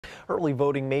Early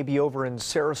voting may be over in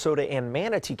Sarasota and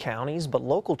Manatee counties, but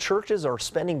local churches are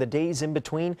spending the days in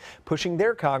between pushing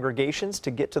their congregations to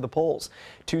get to the polls.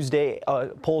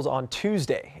 Polls on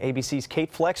Tuesday. ABC's Kate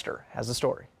Flexter has the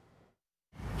story.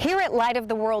 Here at Light of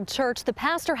the World Church, the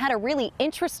pastor had a really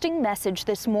interesting message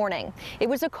this morning. It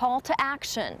was a call to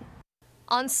action.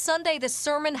 On Sunday, the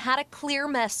sermon had a clear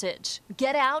message: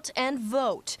 get out and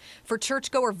vote. For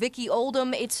churchgoer Vicki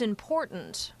Oldham, it's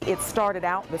important. It started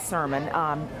out the sermon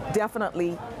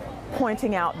definitely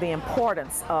pointing out the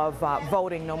importance of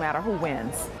voting no matter who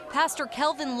wins. Pastor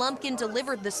Kelvin Lumpkin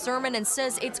delivered the sermon and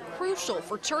says it's crucial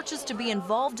for churches to be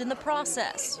involved in the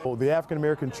process. Well, the African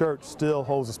American church still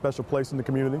holds a special place in the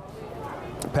community.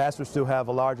 Pastors still have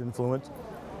a large influence,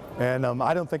 and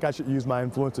I don't think I should use my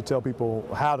influence to tell people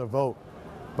how to vote.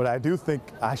 But I do think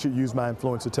I should use my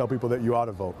influence to tell people that you ought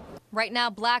to vote. Right now,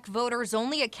 black voters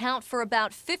only account for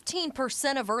about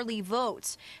 15% of early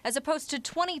votes, as opposed to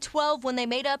 2012 when they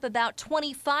made up about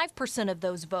 25% of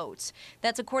those votes.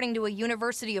 That's according to a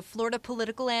University of Florida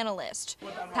political analyst.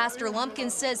 Pastor Lumpkin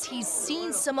says he's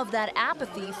seen some of that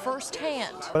apathy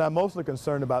firsthand. But I'm mostly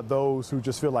concerned about those who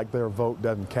just feel like their vote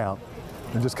doesn't count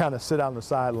and just kind of sit on the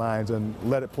sidelines and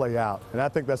let it play out. And I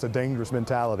think that's a dangerous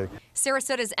mentality.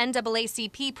 Sarasota's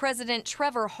NAACP President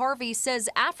Trevor Harvey says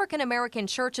African-American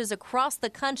churches across the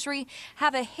country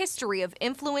have a history of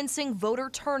influencing voter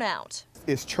turnout.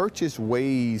 It's churches'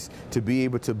 ways to be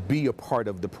able to be a part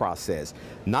of the process,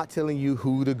 not telling you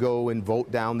who to go and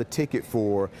vote down the ticket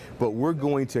for, but we're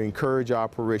going to encourage our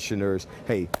parishioners,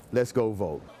 hey, let's go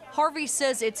vote. Harvey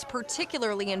says it's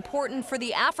particularly important for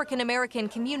the African-American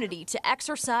community to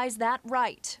exercise that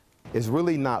right. It's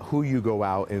really not who you go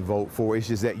out and vote for, it's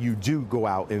just that you do go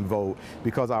out and vote,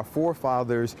 because our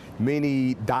forefathers,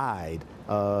 many died,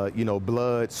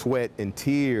 blood, sweat, and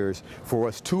tears for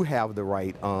us to have the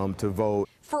right to vote.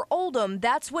 For Oldham,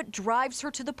 that's what drives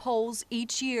her to the polls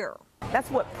each year. That's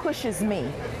what pushes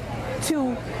me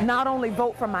to not only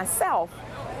vote for myself,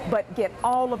 but get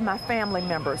all of my family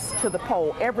members to the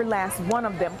poll, every last one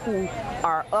of them who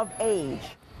are of age.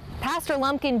 Pastor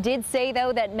Lumpkin did say,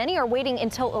 though, that many are waiting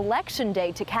until Election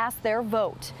Day to cast their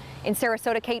vote. In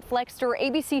Sarasota, Kate Flexter,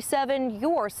 ABC 7,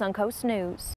 your Suncoast News.